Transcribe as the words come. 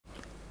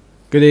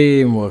Good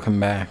day and welcome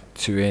back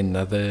to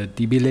another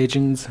DB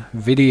Legends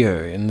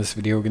video. In this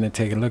video we're going to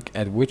take a look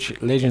at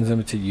which Legends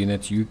Limited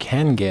units you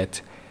can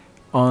get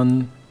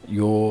on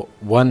your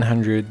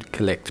 100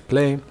 Collect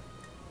Play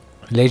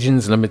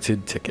Legends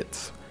Limited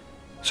tickets.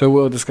 So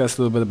we'll discuss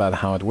a little bit about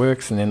how it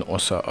works and then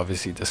also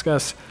obviously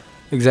discuss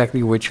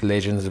exactly which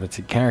Legends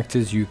Limited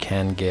characters you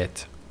can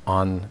get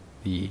on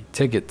the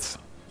tickets.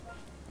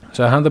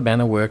 So how the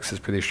banner works is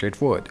pretty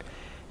straightforward.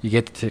 You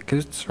get the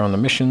tickets from the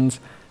missions.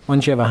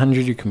 Once you have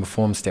 100, you can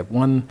perform step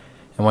 1,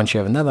 and once you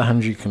have another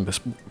 100, you can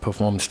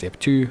perform step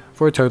 2,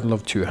 for a total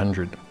of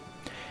 200.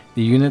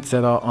 The units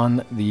that are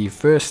on the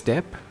first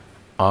step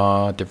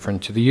are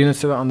different to the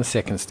units that are on the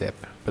second step,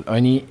 but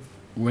only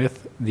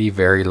with the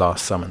very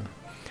last summon.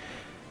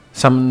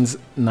 Summons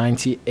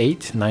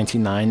 98,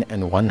 99,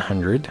 and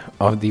 100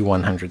 of the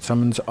 100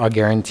 summons are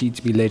guaranteed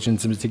to be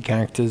Legends Limited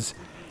characters.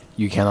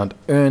 You cannot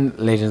earn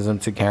Legends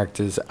Limited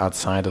characters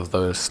outside of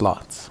those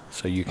slots,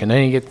 so you can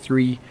only get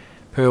 3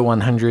 per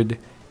 100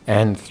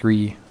 and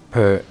 3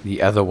 per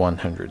the other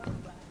 100.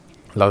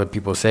 A lot of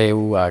people say,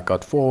 oh, I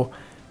got 4.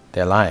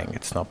 They're lying.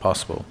 It's not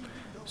possible.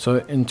 So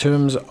in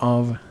terms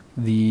of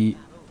the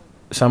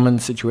summon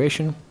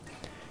situation,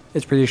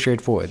 it's pretty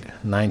straightforward.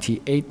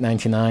 98,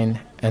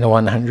 99, and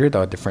 100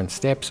 are different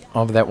steps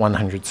of that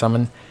 100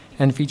 summon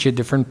and feature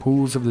different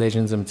pools of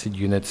Legends Limited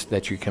units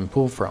that you can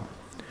pull from.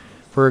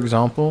 For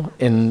example,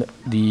 in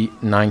the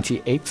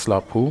 98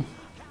 slot pool,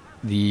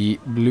 the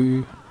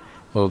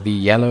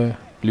yellow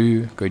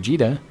blue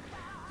Gogeta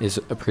is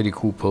a pretty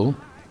cool pull.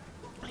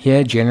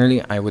 Here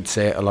generally I would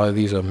say a lot of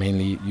these are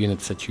mainly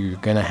units that you're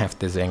gonna have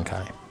to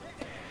Zenkai,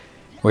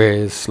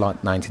 whereas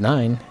slot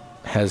 99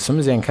 has some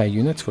Zenkai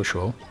units for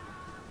sure,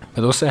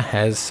 but also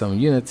has some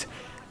units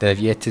that have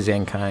yet to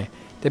Zenkai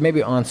that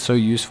maybe aren't so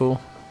useful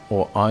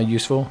or are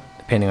useful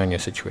depending on your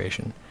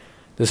situation.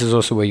 This is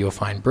also where you'll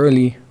find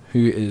Broly,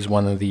 who is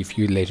one of the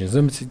few Legends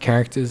Limited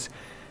characters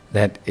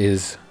that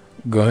is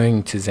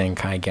going to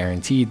Zenkai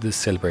guaranteed this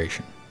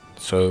celebration.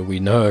 So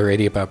we know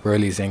already about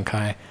Broly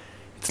Zenkai.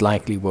 It's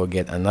likely we'll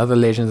get another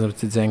Legends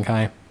Limited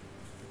Zenkai,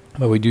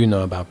 but we do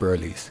know about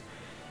Broly's.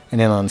 And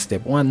then on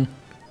step 1,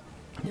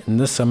 in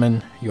this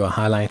summon, your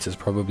highlights is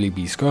probably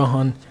Beast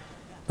Gohan,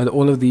 but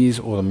all of these,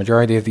 or the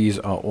majority of these,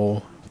 are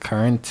all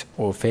current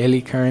or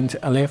fairly current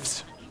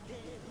LFs.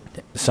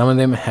 Some of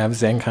them have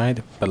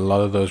Zenkai'd, but a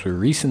lot of those were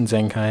recent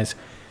Zenkais.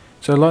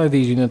 So a lot of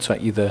these units are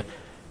either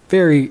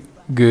very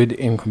good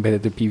in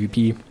competitive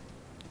PvP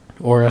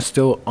or are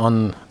still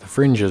on the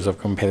fringes of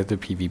competitive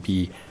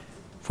PvP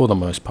for the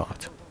most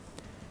part.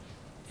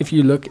 If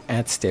you look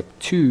at step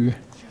 2,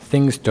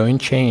 things don't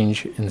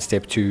change in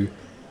step 2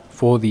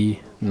 for the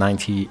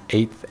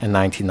 98th and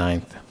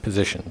 99th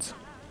positions.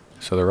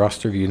 So the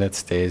roster of units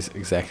stays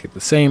exactly the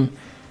same.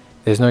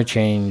 There's no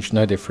change,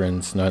 no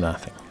difference, no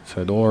nothing.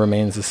 So it all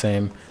remains the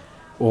same,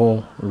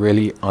 all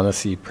really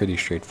honestly pretty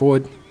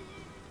straightforward.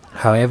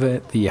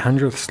 However, the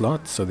 100th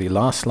slot, so the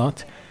last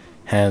slot,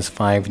 has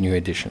 5 new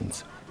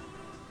additions,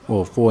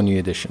 or 4 new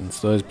additions,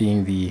 those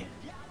being the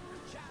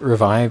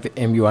Revive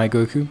MUI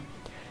Goku,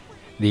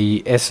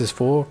 the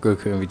SS4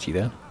 Goku and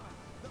Vegeta,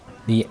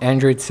 the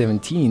Android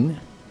 17,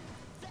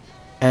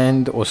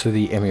 and also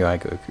the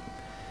MUI Goku.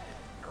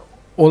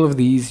 All of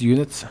these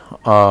units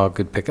are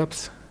good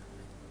pickups.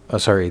 Oh,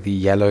 sorry, the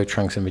yellow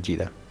Trunks and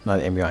Vegeta,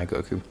 not MUI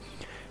Goku.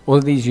 All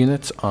of these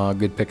units are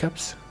good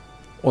pickups.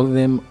 All of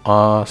them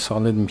are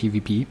solid in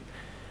PvP.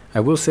 I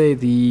will say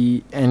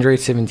the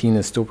Android 17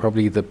 is still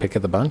probably the pick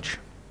of the bunch,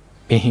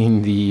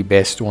 being the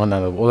best one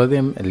out of all of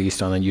them, at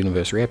least on a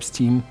Universe Reps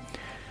team.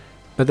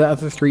 But the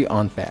other 3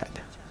 aren't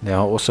bad. They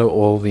are also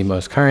all the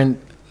most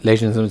current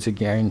Legends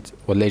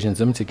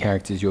Limited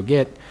characters you'll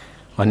get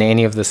on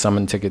any of the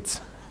summon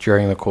tickets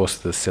during the course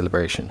of this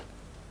celebration.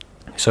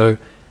 So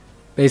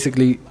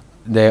basically,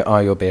 they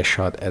are your best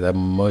shot at a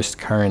most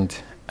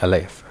current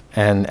LF,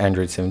 and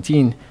Android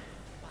 17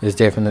 is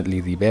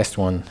definitely the best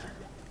one,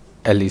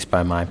 at least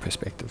by my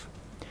perspective.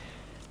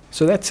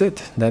 So that's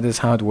it. That is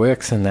how it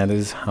works, and that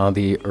is how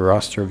the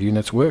roster of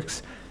units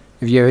works.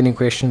 If you have any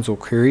questions or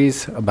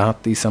queries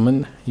about the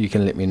summon, you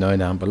can let me know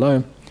down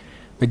below.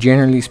 But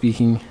generally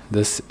speaking,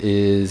 this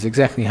is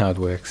exactly how it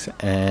works,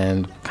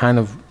 and kind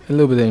of a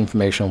little bit of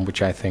information on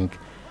which I think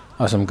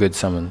are some good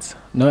summons.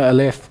 No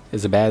LF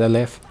is a bad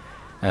LF.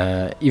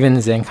 Even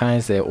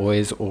Zenkais, they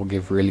always all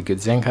give really good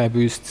Zenkai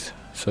boosts.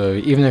 So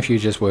even if you're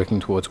just working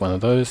towards one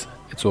of those,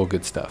 it's all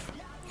good stuff.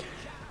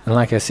 And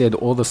like I said,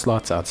 all the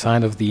slots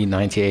outside of the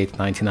 98th,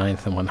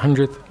 99th, and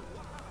 100th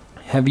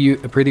have you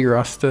a pretty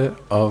roster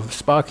of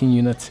sparking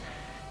units,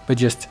 but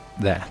just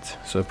that.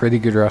 So a pretty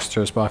good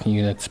roster of sparking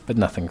units, but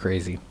nothing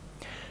crazy.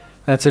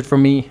 That's it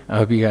from me. I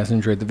hope you guys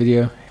enjoyed the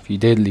video. If you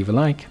did, leave a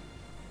like.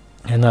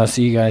 And I'll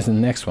see you guys in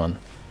the next one.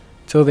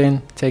 Till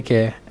then, take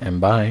care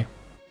and bye.